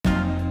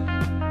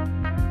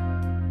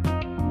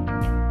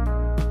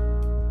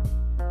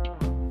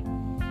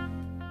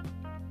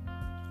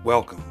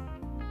Welcome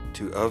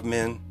to Of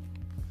Men,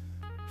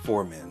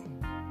 For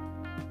Men.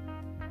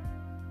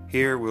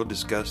 Here we'll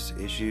discuss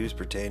issues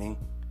pertaining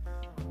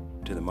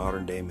to the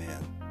modern day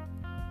man.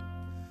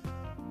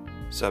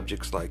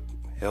 Subjects like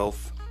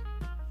health,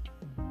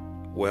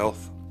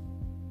 wealth,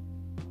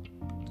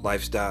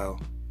 lifestyle,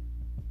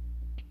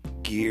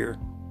 gear,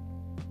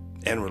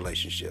 and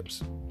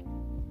relationships.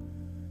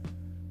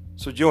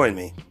 So join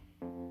me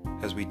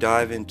as we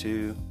dive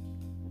into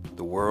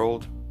the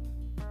world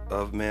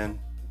of men,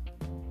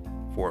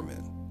 for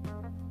men.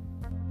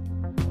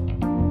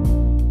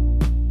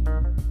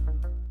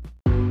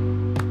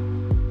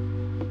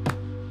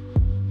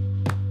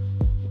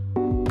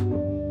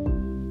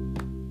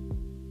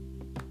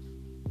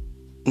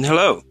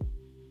 Hello,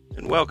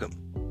 and welcome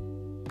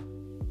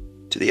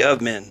to the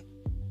Of Men,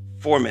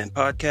 For Men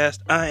podcast.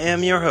 I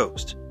am your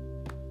host,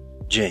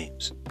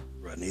 James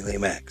Rodney Lee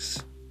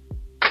Max.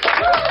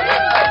 Yeah.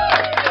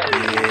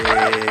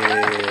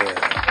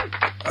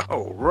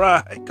 All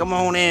right, come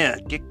on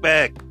in, kick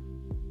back,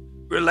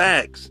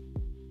 relax,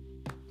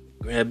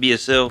 grab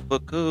yourself a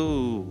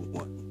cool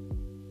one.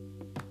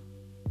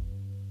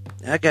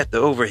 I got the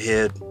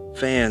overhead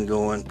fan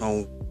going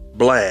on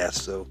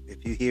blast, so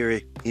if you hear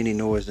any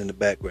noise in the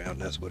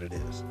background, that's what it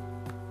is.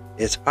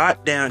 It's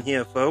hot down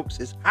here, folks.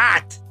 It's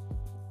hot.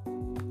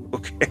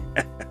 Okay.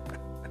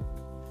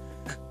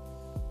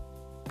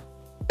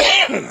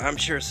 I'm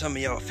sure some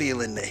of y'all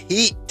feeling the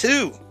heat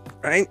too,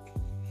 right?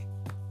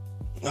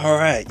 All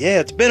right. Yeah,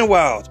 it's been a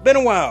while.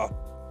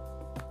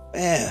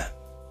 Man,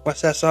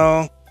 what's that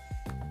song?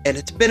 And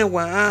it's been a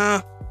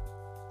while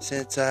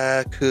since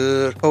I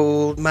could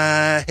hold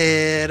my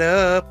head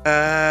up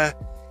high.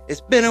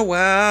 It's been a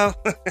while.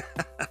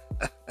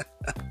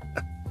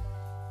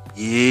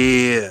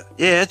 Yeah,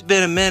 it's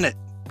been a minute.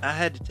 I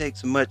had to take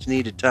some much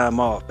needed time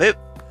off. It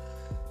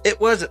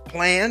wasn't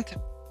planned.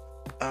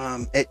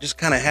 It just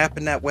kind of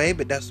happened that way,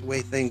 but that's the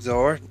way things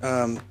are.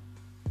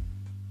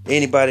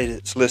 Anybody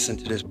that's listened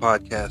to this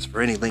podcast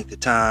for any length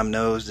of time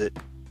knows that,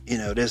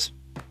 this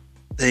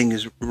thing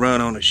is run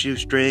on a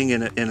shoestring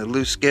and a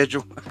loose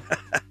schedule.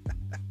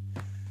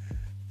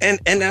 And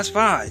that's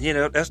fine.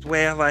 That's the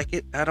way I like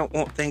it. I don't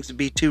want things to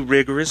be too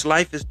rigorous.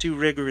 Life is too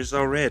rigorous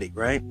already,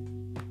 right?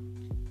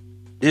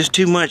 There's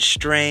too much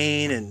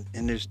strain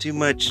and there's too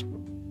much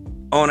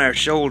on our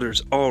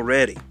shoulders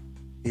already,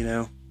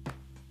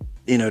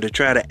 to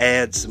try to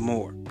add some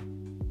more.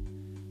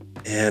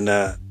 And,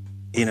 I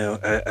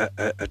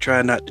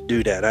try not to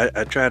do that.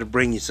 I try to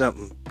bring you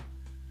something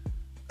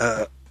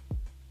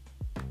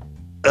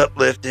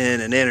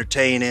uplifting and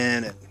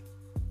entertaining and,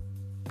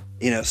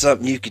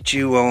 something you could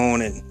chew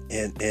on and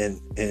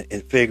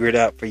figure it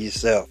out for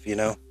yourself,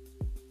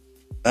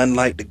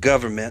 Unlike the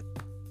government,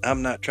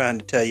 I'm not trying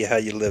to tell you how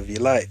you live your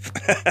life.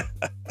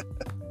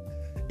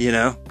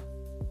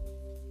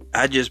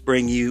 I just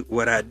bring you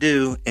what I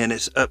do, and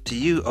it's up to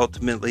you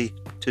ultimately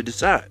to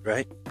decide,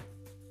 right?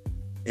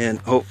 And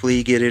hopefully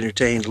you get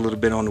entertained a little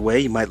bit on the way.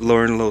 You might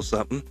learn a little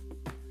something.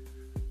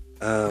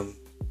 I've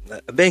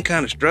been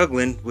kind of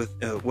struggling with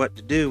what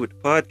to do with the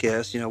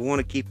podcast. I want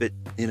to keep it,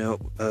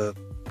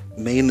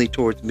 mainly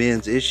towards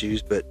men's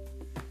issues, but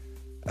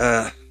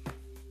I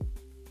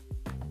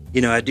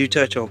do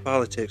touch on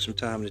politics from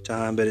time to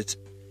time, but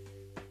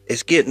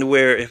it's getting to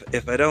where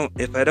if I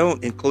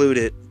don't include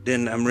it,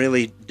 then I'm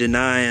really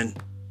denying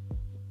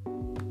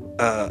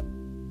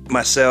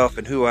myself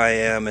and who I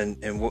am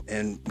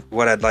and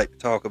what I'd like to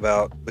talk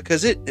about,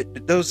 because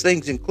those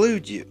things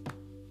include you.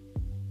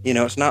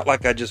 It's not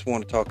like I just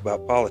want to talk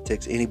about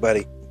politics.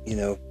 Anybody,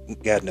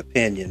 got an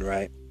opinion,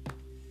 right?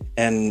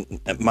 And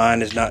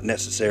mine is not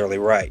necessarily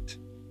right.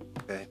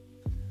 Okay.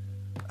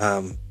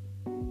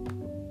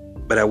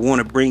 But I want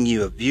to bring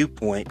you a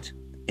viewpoint,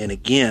 and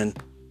again,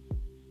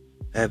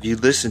 have you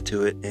listen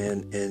to it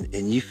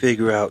and you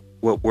figure out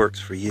what works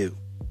for you.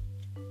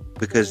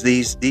 Because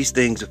these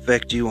things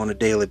affect you on a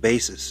daily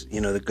basis.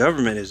 The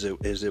government is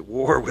at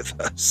war with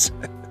us.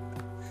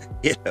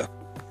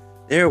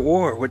 They're at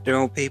war with their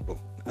own people.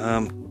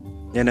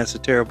 And that's a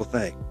terrible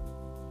thing.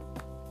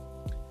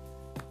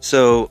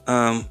 So,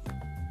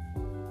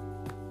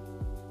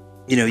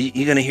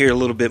 you're going to hear a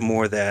little bit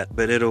more of that,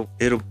 but it'll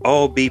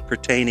all be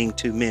pertaining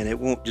to men. It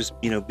won't just,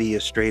 be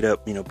a straight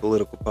up,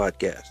 political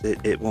podcast.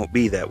 It won't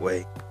be that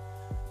way.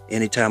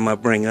 Anytime I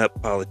bring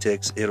up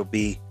politics, it'll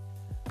be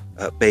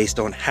based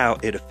on how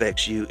it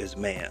affects you as a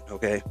man.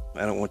 Okay.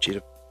 I don't want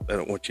you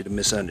to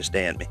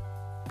misunderstand me.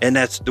 And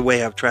that's the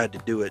way I've tried to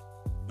do it,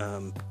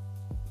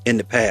 in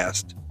the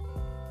past.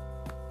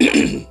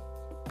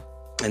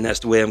 And that's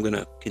the way I'm going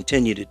to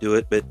continue to do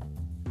it. But,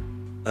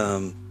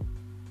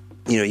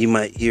 you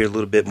might hear a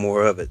little bit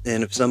more of it.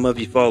 And if some of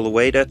you fall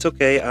away, that's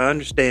okay. I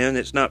understand.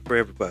 It's not for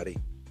everybody.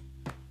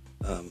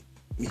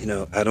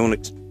 I don't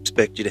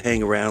expect you to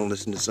hang around and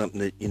listen to something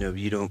that,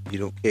 you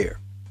don't care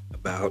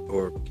about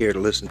or care to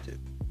listen to.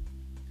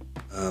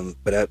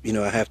 But I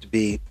have to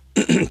be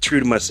true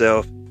to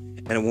myself,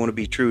 and I want to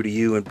be true to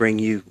you and bring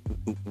you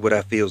what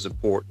I feel is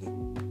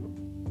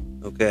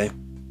important. Okay?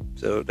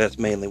 So that's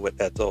mainly what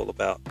that's all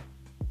about.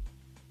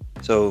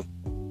 So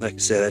Like I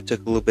said, I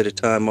took a little bit of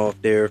time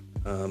off there,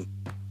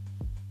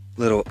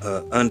 little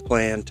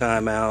unplanned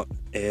time out,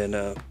 and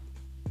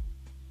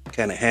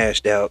kind of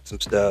hashed out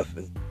some stuff,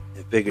 and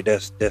figured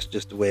that's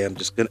just the way I'm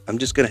just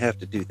gonna have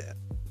to do that.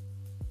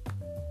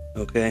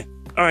 Okay.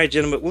 All right,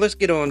 gentlemen. Well, let's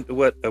get on to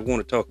what I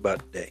want to talk about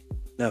today.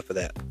 Enough of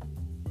that.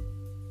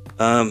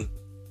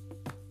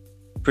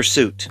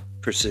 Pursuit,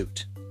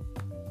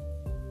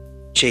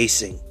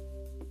 chasing.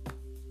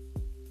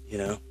 You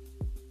know.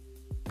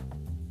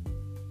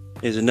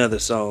 Here's another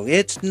song.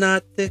 It's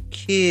not the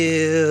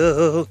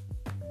kill,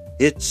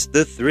 it's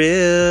the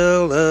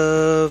thrill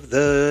of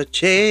the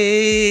chase.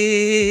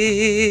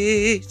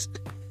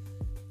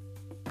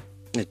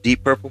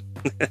 Deep Purple.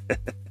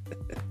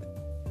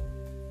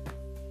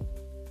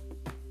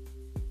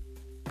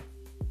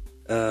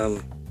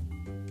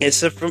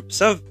 It's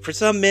for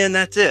some men,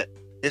 that's it.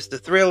 It's the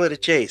thrill of the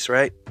chase,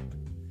 right?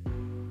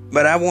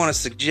 But I want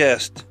to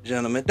suggest,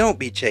 gentlemen, don't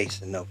be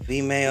chasing no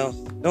females.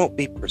 Don't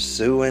be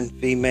pursuing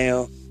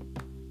females.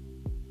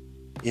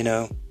 You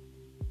know,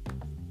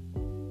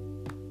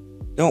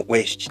 don't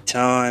waste your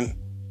time,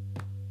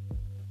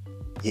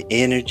 your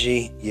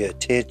energy, your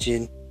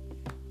attention,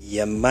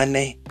 your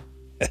money.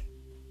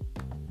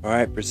 All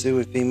right,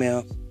 pursuing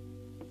females.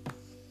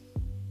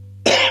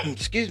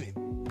 Excuse me.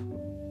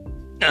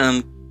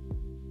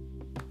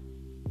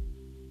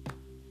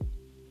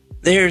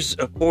 There's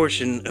a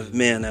portion of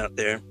men out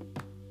there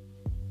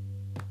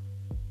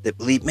that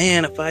believe,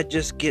 man, if I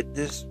just get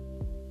this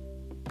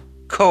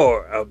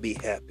car, I'll be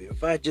happy.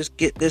 If I just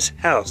get this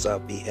house, I'll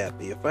be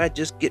happy. If I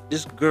just get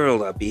this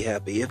girl, I'll be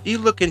happy. If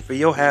you're looking for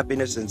your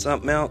happiness in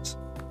something else,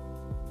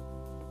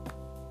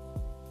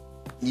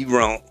 you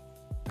wrong.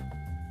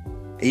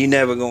 And you're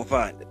never gonna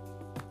find it.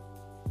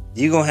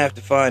 You're gonna have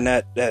to find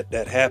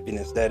that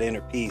happiness, that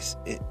inner peace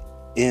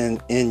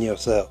in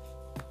yourself.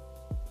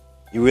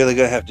 You're really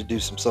gonna have to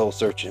do some soul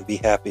searching and be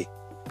happy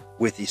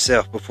with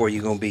yourself before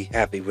you're gonna be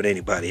happy with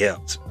anybody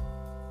else.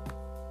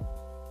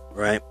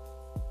 Right?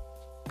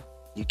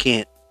 You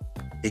can't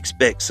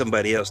expect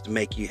somebody else to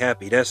make you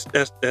happy. That's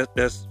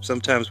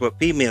sometimes what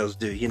females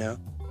do, you know.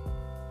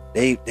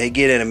 They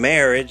get in a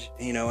marriage,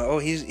 you know, oh,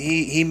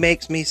 he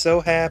makes me so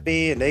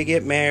happy, and they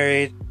get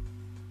married,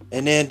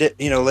 and then,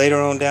 you know,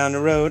 later on down the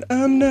road,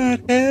 I'm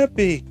not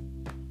happy.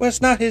 Well,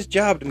 it's not his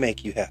job to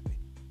make you happy.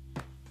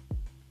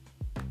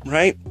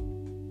 Right?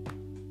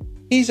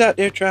 He's out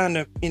there trying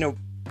to, you know,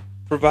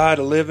 provide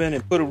a living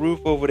and put a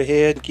roof over the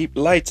head and keep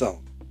the lights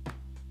on.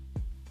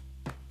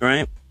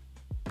 Right?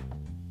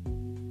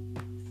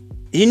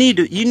 You need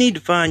to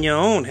find your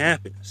own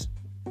happiness.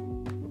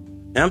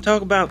 Now I'm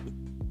talking about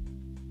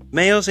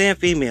males and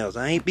females.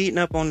 I ain't beating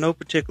up on no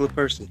particular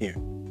person here.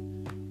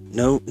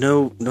 No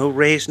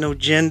race, no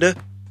gender.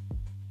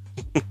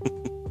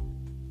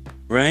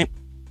 Right?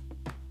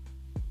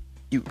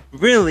 You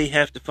really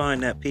have to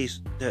find that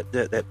peace,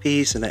 that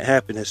peace and that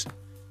happiness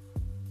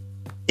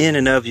in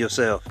and of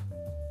yourself.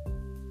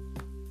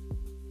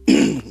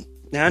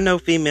 Now I know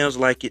females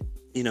like it,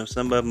 you know,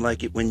 some of them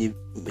like it when you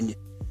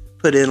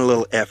put in a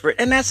little effort,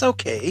 and that's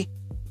okay.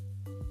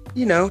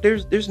 You know,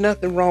 there's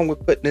nothing wrong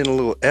with putting in a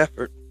little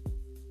effort,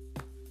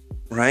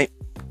 right?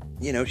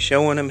 You know,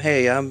 showing them,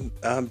 hey, I'm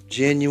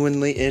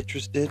genuinely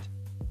interested,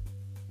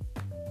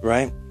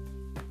 right?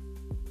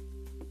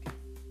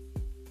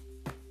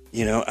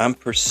 You know, I'm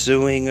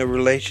pursuing a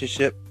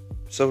relationship,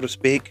 so to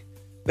speak.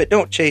 But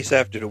don't chase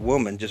after the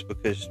woman just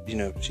because, you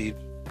know,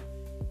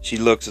 she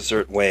looks a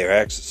certain way or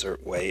acts a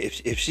certain way.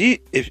 If she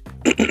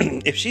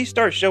if she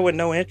starts showing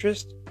no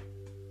interest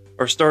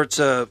or starts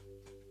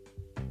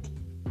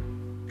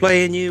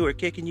playing you or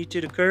kicking you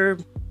to the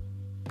curb,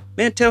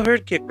 man, tell her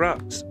to kick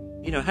rocks.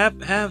 You know,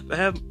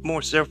 have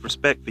more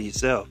self-respect for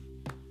yourself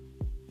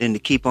than to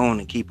keep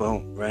on,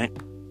 right?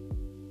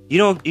 You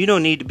don't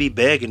need to be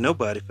begging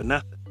nobody for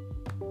nothing.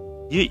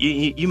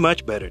 You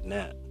much better than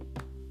that.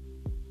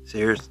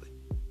 Seriously.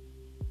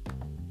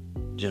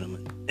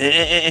 Gentlemen.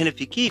 And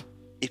if you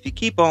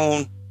keep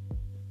on,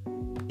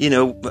 you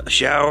know,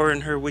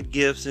 showering her with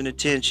gifts and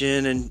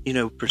attention and, you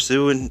know,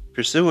 pursuing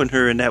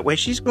her in that way,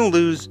 she's going to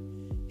lose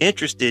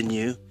interest in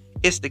you.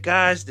 It's the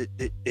guys that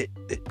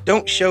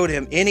don't show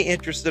them any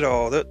interest at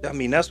all. I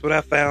mean, that's what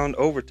I found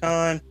over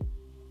time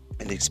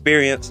and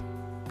experience.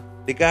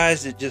 The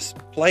guys that just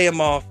play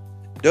them off,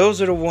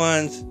 those are the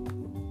ones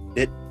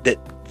that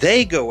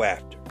they go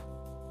after.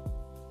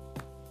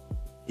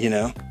 You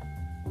know?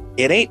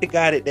 It ain't the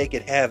guy that they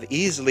could have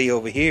easily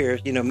over here,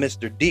 you know,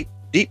 Mr. Deep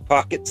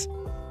Pockets.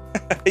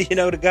 You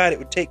know, the guy that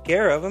would take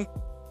care of him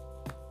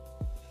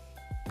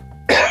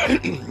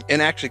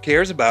and actually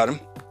cares about him,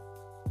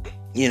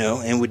 you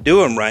know, and would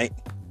do him right.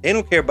 They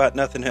don't care about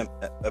nothing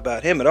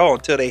about him at all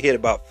until they hit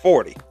about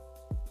 40,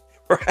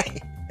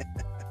 right?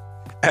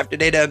 After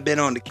they done been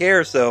on the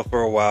carousel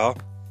for a while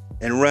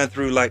and run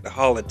through like the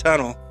Holland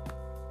Tunnel,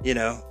 you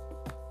know,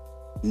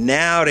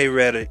 now they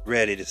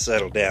ready to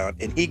settle down,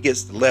 and he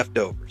gets the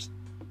leftovers.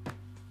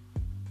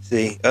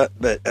 See,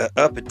 but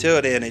up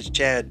until then, it's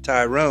Chad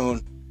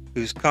Tyrone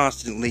who's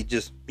constantly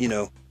just, you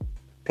know,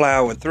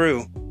 plowing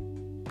through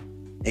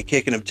and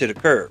kicking them to the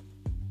curb.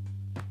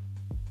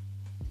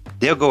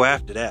 They'll go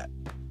after that.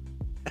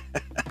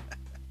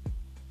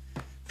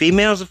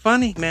 Females are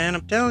funny, man.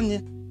 I'm telling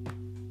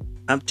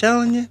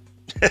you.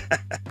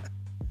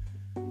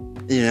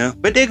 You know,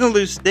 but they're gonna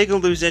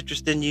lose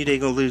interest in you. They're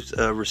gonna lose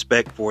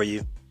respect for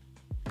you,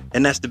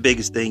 and that's the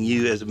biggest thing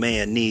you as a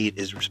man need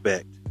is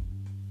respect.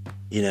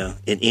 You know,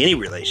 in any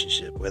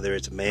relationship, whether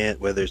it's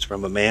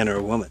from a man or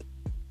a woman,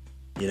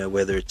 you know,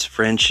 whether it's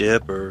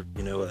friendship or,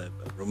 you know, a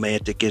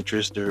romantic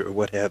interest or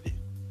what have you,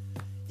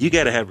 you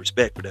got to have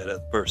respect for that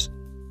other person,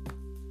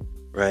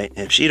 right?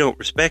 And if she don't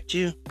respect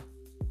you,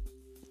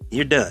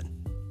 you're done.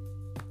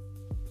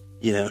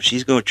 You know,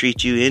 she's going to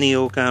treat you any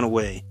old kind of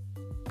way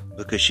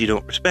because she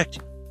don't respect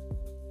you.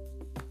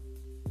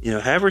 You know,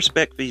 have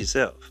respect for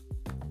yourself.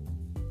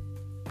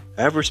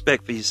 Have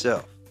respect for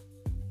yourself.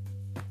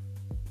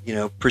 You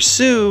know,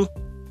 pursue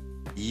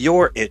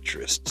your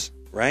interests,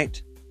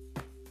 right?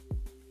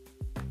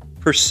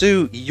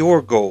 Pursue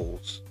your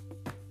goals.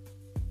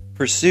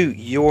 Pursue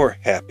your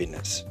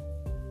happiness,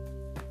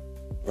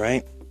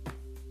 right?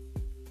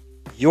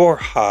 Your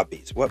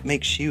hobbies, what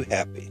makes you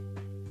happy.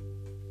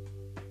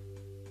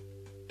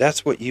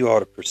 That's what you ought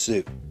to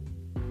pursue.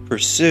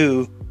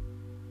 Pursue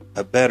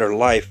a better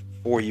life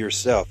for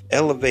yourself.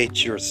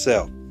 Elevate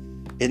yourself.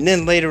 And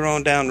then later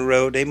on down the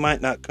road, they might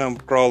not come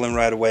crawling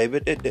right away,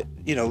 but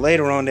you know,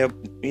 later on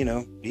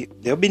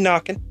they'll be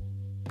knocking,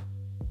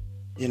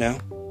 you know.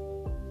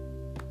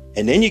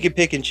 And then you can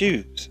pick and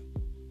choose,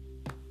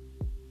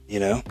 you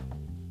know.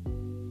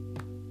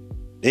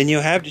 Then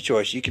you'll have the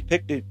choice. You can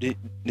pick the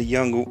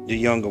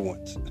younger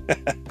ones,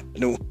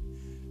 the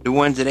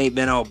ones that ain't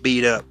been all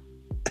beat up,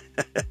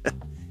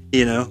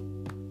 you know.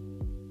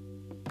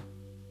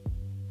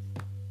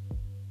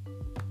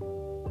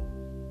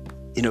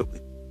 You know.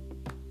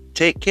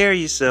 Take care of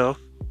yourself.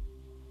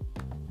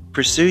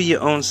 Pursue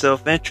your own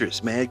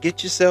self-interest, man.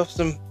 Get yourself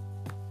some,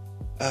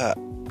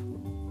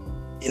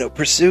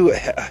 pursue a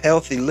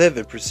healthy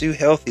living. Pursue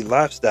healthy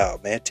lifestyle,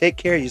 man. Take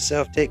care of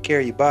yourself. Take care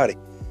of your body.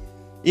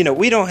 You know,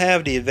 we don't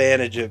have the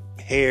advantage of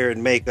hair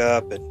and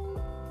makeup and,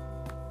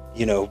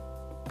 you know,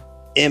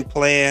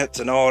 implants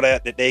and all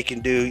that they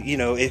can do. You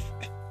know, if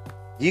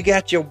you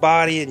got your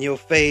body and your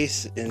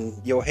face and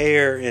your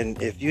hair,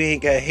 and if you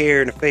ain't got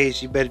hair in the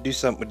face, you better do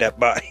something with that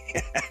body.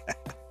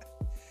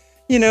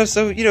 You know,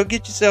 so, you know,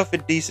 get yourself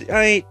in decent,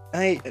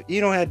 you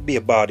don't have to be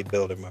a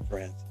bodybuilder, my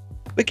friends,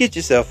 but get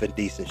yourself in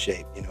decent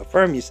shape, you know,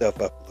 firm yourself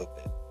up a little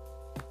bit,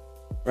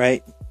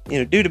 right? You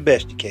know, do the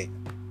best you can,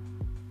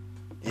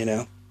 you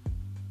know,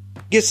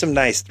 get some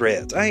nice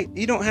threads.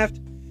 You don't have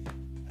to,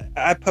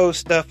 I post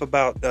stuff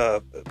about,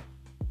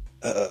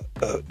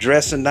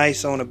 dressing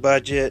nice on a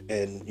budget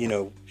and, you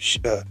know,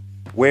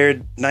 wear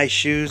nice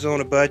shoes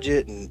on a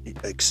budget and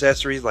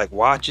accessories like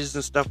watches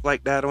and stuff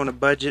like that on a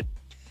budget.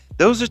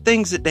 Those are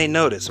things that they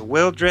notice. A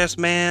well-dressed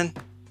man,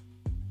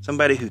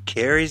 somebody who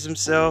carries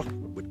himself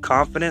with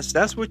confidence,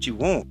 that's what you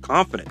want,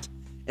 confidence.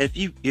 And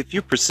if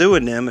you're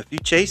pursuing them, if you're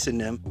chasing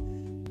them,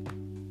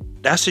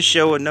 that's a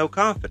show of no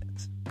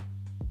confidence.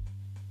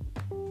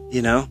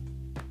 You know?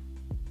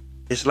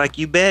 It's like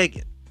you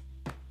begging.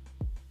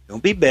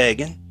 Don't be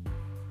begging.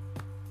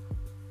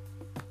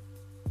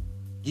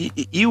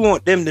 You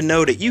want them to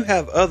know that you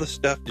have other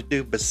stuff to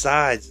do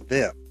besides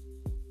them.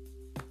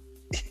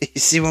 You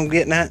see what I'm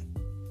getting at?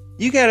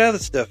 You got other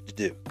stuff to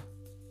do.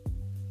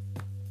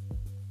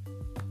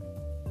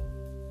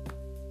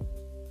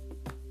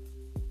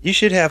 You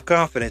should have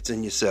confidence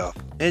in yourself.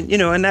 And, you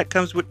know, and that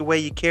comes with the way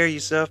you carry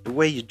yourself, the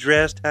way you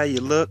dressed, how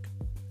you look.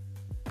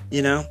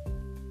 You know,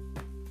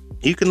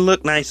 you can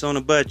look nice on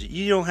a budget.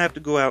 You don't have to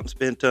go out and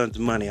spend tons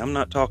of money. I'm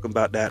not talking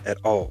about that at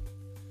all.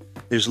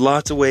 There's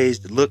lots of ways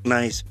to look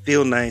nice,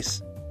 feel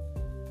nice,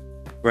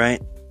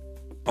 right?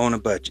 On a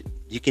budget.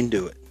 You can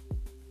do it.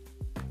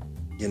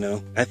 You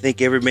know, I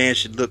think every man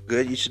should look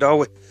good. You should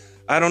always,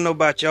 I don't know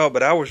about y'all,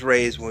 but I was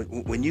raised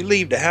when you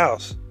leave the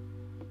house,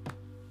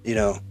 you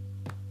know,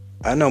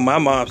 I know my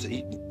mom said,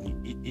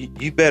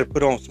 you better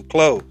put on some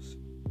clothes.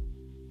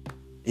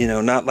 You know,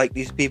 not like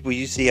these people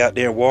you see out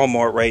there in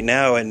Walmart right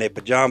now in their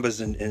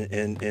pajamas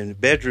and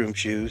bedroom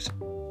shoes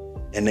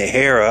and their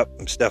hair up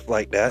and stuff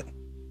like that.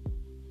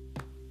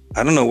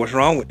 I don't know what's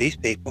wrong with these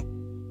people.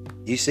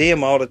 You see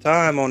them all the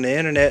time on the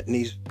internet in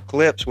these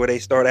clips where they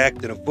start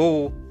acting a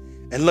fool.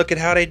 And look at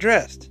how they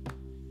dressed,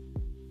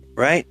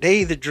 right? They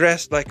either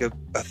dressed like a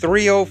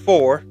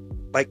 304,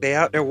 like they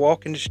out there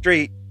walking the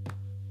street,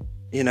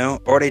 you know,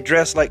 or they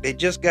dressed like they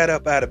just got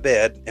up out of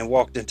bed and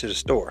walked into the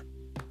store.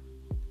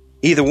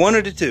 Either one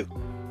of the two.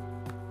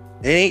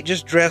 They ain't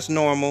just dressed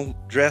normal,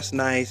 dressed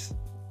nice,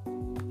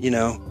 you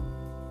know,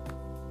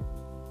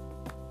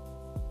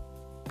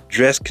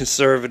 dressed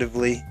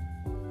conservatively.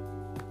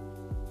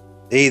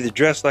 They either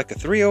dressed like a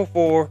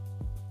 304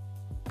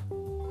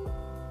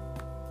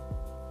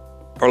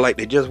 or like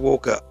they just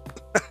woke up.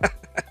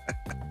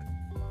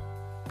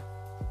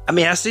 I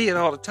mean, I see it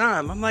all the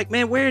time. I'm like,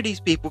 man, where do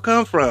these people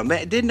come from?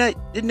 Man, didn't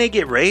they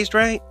get raised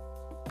right?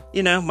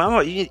 You know,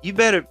 mama, you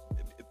better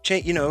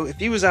change. You know,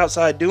 if you was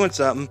outside doing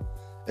something,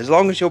 as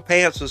long as your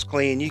pants was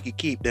clean, you could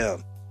keep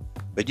them.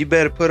 But you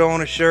better put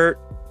on a shirt,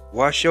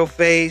 wash your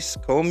face,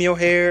 comb your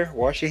hair,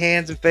 wash your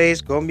hands and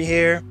face, comb your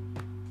hair,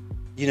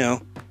 you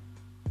know,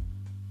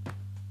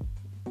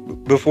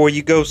 before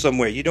you go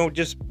somewhere. You don't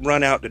just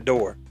run out the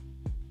door.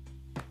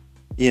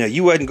 You know,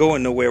 you wasn't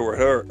going nowhere with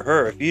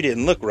her if you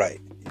didn't look right.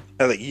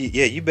 I was like,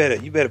 yeah, you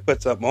better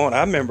put something on.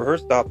 I remember her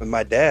stopping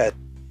my dad.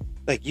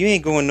 Like, you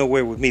ain't going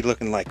nowhere with me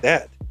looking like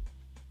that.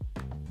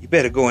 You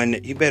better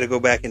go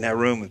back in that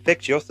room and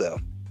fix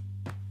yourself.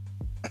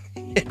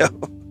 You know,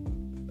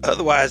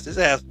 otherwise this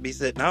has to be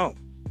sitting home.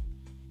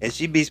 And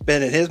she'd be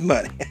spending his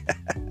money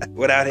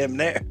without him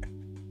there.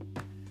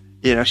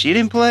 You know, she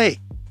didn't play.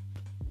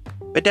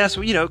 But that's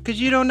what, you know, because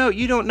you don't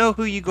know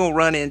who you're going to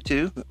run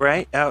into,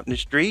 right? Out in the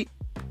street.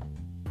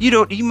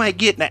 You might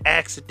get in an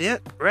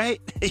accident, right?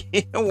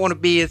 You don't want to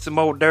be in some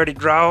old dirty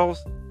drawers,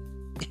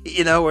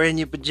 you know, or in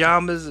your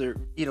pajamas, or,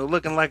 you know,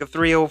 looking like a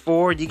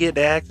 304 and you get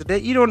in an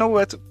accident. You don't know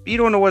what's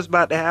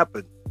about to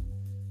happen.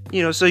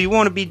 You know, so you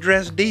want to be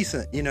dressed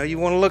decent, you know, you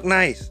want to look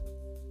nice.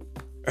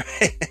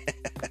 Right?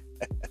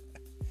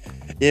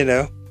 You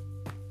know.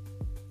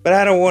 But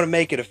I don't want to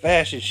make it a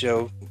fashion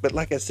show. But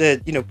like I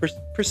said, you know,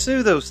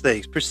 pursue those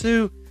things.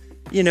 Pursue,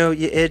 you know,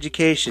 your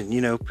education.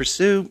 You know,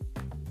 pursue,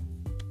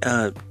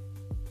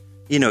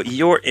 you know,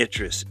 your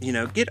interests. You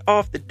know, get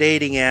off the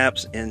dating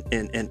apps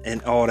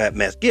and all that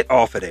mess. Get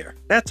off of there.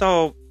 That's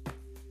all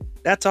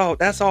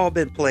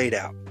been played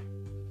out.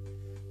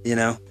 You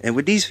know, and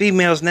with these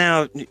females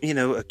now, you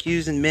know,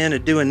 accusing men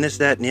of doing this,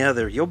 that, and the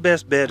other, your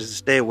best bet is to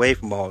stay away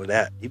from all of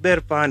that. You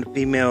better find a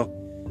female,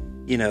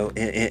 you know,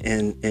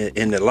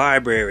 in the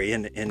library,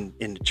 in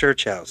the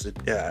church house.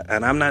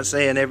 And I'm not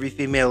saying every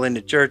female in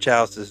the church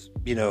house is,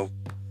 you know,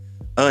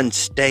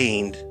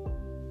 unstained,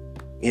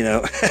 you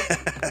know,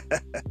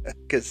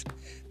 because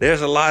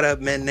there's a lot of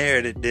men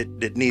there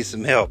that need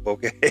some help,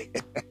 okay?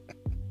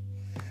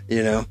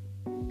 You know,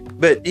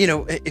 but, you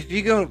know, if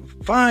you're going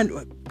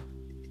to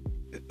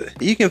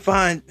you can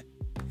find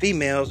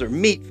females or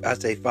meet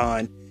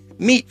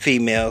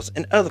females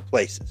in other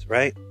places,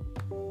 right?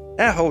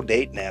 That whole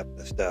dating app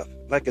stuff,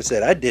 like I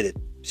said, I did it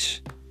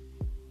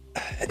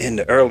in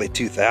the early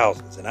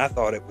 2000s, and I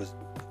thought it was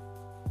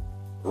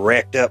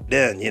wrecked up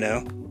then, you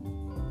know,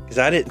 because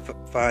I didn't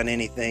find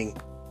anything,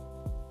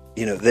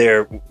 you know,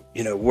 there,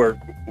 you know, worth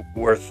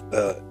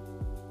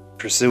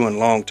pursuing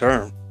long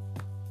term.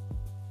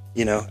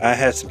 You know, I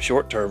had some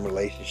short term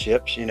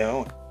relationships, you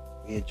know,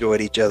 we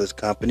enjoyed each other's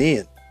company,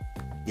 and,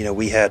 you know,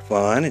 we had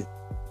fun, and,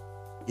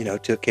 you know,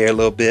 took care of a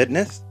little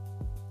business,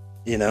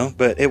 you know,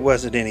 but it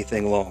wasn't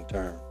anything long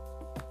term.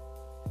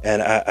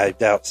 And I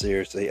doubt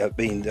seriously. I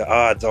mean, the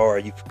odds are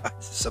you find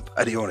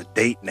somebody on a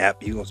dating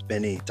app you're going to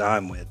spend any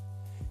time with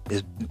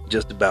is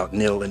just about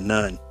nil and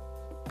none,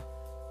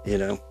 you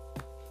know.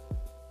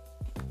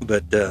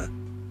 But,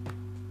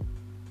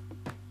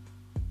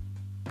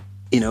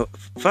 you know,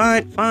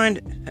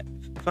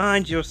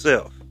 find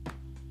yourself.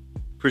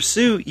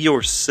 Pursue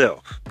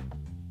yourself.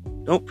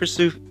 Don't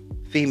pursue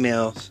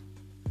females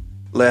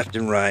left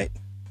and right.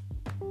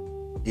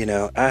 You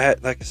know,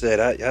 like I said,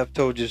 I've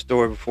told you a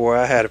story before.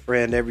 I had a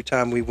friend, every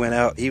time we went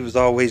out, he was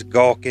always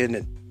gawking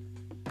and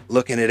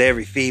looking at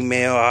every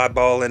female,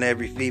 eyeballing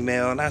every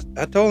female. And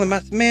I told him, I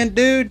said, man,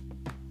 dude,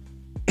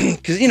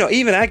 because, you know,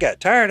 even I got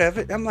tired of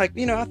it. I'm like,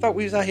 you know, I thought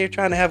we was out here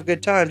trying to have a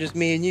good time, just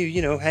me and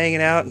you know,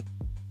 hanging out and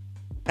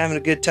having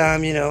a good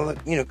time, you know,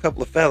 a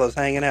couple of fellas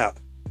hanging out.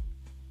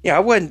 Yeah, I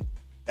wasn't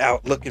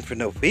out looking for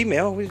no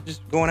female. We was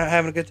just going out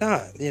having a good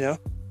time, you know.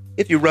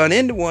 If you run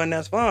into one,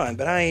 that's fine.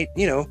 But I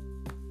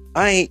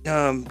ain't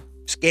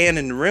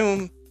scanning the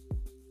room,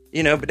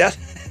 you know. But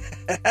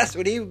that's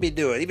what he would be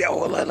doing. He'd be,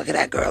 oh, look at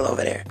that girl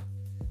over there.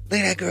 Look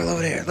at that girl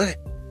over there. Look.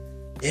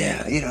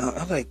 Yeah, you know.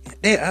 I was like,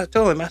 I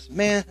told him, I said,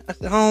 man, I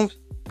said, Holmes,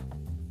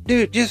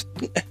 dude, just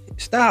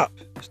stop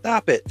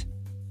it.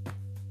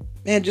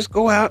 Man, just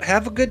go out,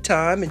 have a good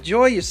time,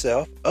 enjoy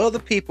yourself. Other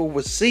people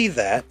will see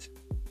that,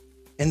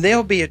 and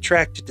they'll be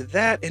attracted to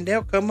that, and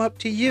they'll come up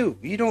to you.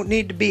 You don't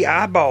need to be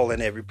eyeballing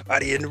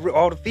everybody and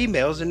all the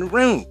females in the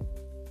room,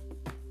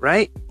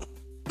 right?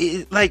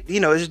 Like,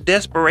 you know, there's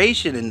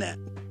desperation in that,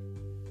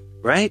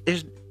 right?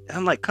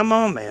 I'm like, come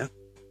on, man.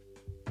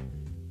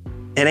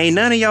 And ain't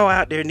none of y'all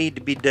out there need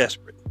to be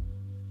desperate.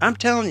 I'm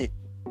telling you,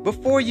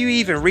 before you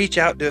even reach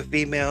out to a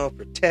female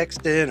for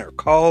texting or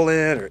calling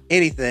or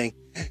anything,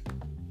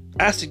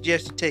 I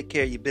suggest you take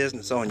care of your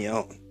business on your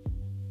own.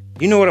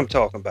 You know what I'm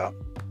talking about.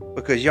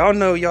 Because y'all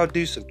know y'all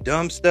do some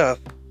dumb stuff,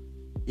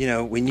 you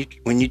know, when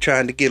you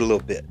trying to get a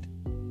little bit.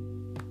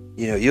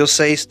 You know, you'll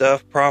say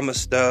stuff, promise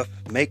stuff,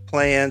 make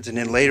plans, and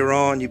then later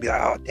on you'll be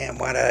like, oh, damn,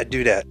 why did I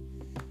do that?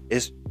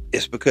 It's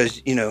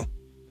because, you know,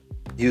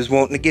 you was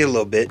wanting to get a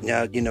little bit.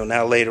 Now, you know,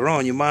 now later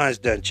on your mind's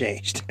done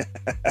changed.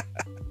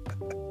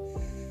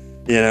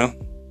 You know,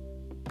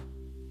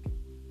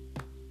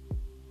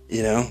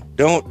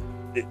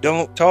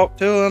 don't talk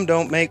to them.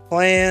 Don't make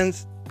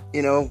plans.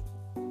 You know,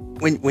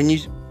 when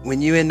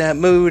you in that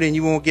mood and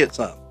you won't get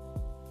something,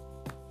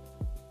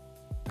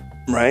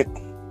 right?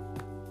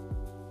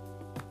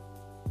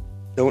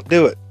 Don't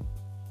do it.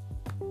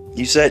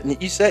 You setting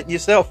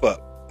yourself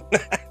up.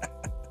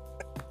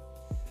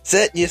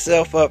 Setting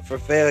yourself up for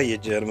failure,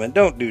 gentlemen.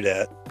 Don't do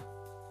that.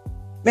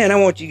 Man, I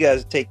want you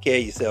guys to take care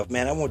of yourself,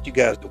 man. I want you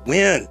guys to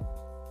win.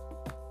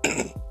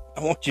 I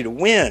want you to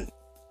win.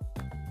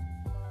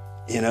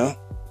 You know?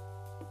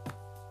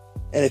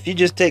 And if you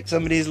just take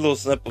some of these little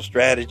simple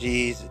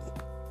strategies,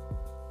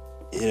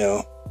 you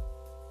know,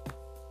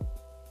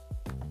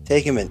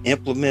 take them and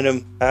implement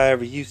them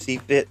however you see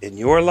fit in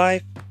your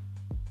life,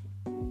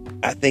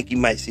 I think you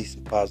might see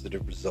some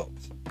positive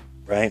results,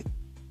 right?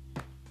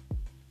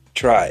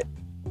 Try it.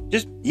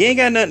 Just, you ain't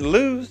got nothing to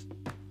lose,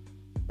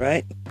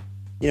 right?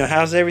 You know,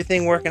 how's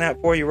everything working out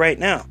for you right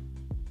now?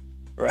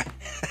 Right?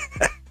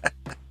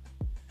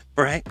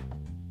 Right?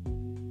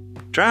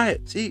 Try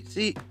it.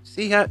 See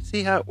how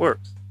it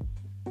works.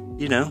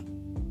 You know,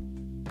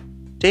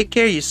 take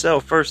care of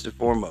yourself first and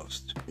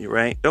foremost,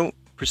 right? Don't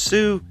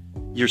pursue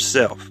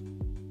yourself,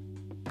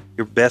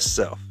 your best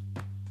self,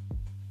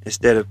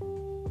 instead of,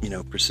 you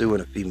know,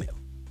 pursuing a female.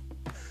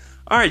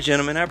 All right,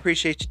 gentlemen, I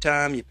appreciate your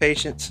time, your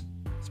patience,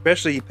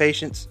 especially your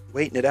patience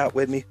waiting it out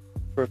with me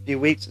for a few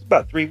weeks. It's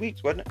about 3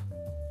 weeks, wasn't it?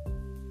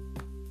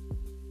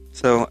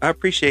 So I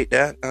appreciate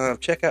that.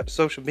 Check out the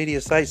social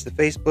media sites, the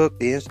Facebook,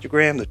 the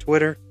Instagram, the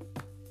Twitter,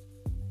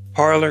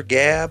 Parler,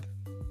 Gab,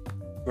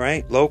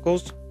 right?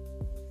 Locals.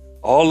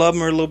 All of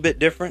them are a little bit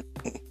different.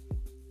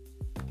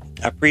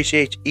 I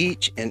appreciate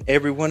each and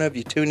every one of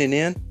you tuning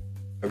in.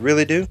 I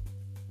really do.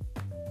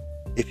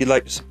 If you'd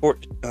like to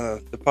support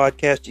the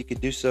podcast, you can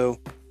do so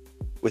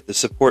with the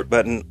support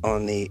button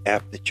on the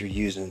app that you're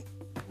using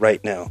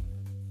right now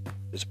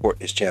to support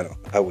this channel.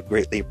 I would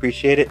greatly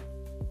appreciate it.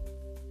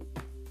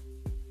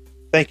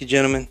 Thank you,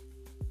 gentlemen.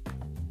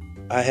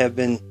 I have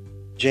been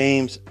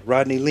James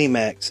Rodney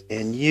Lemax,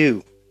 and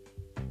you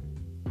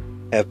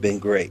have been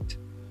great.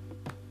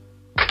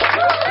 Yeah.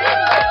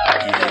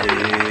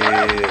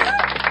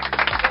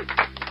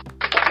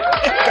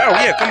 Oh,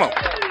 yeah, come on.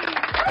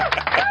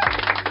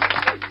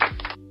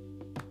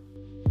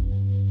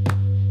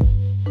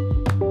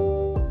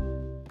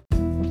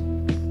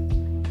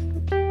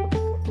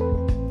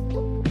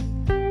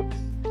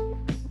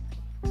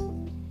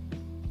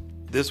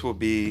 This will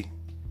be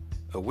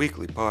a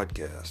weekly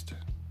podcast.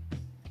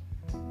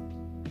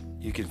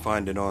 You can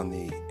find it on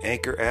the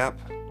Anchor app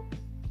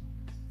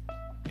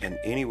and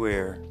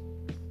anywhere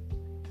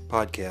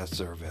podcasts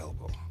are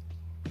available.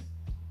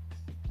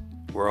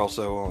 We're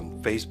also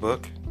on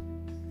Facebook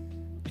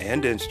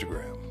and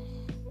Instagram.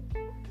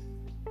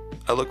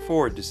 I look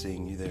forward to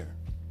seeing you there.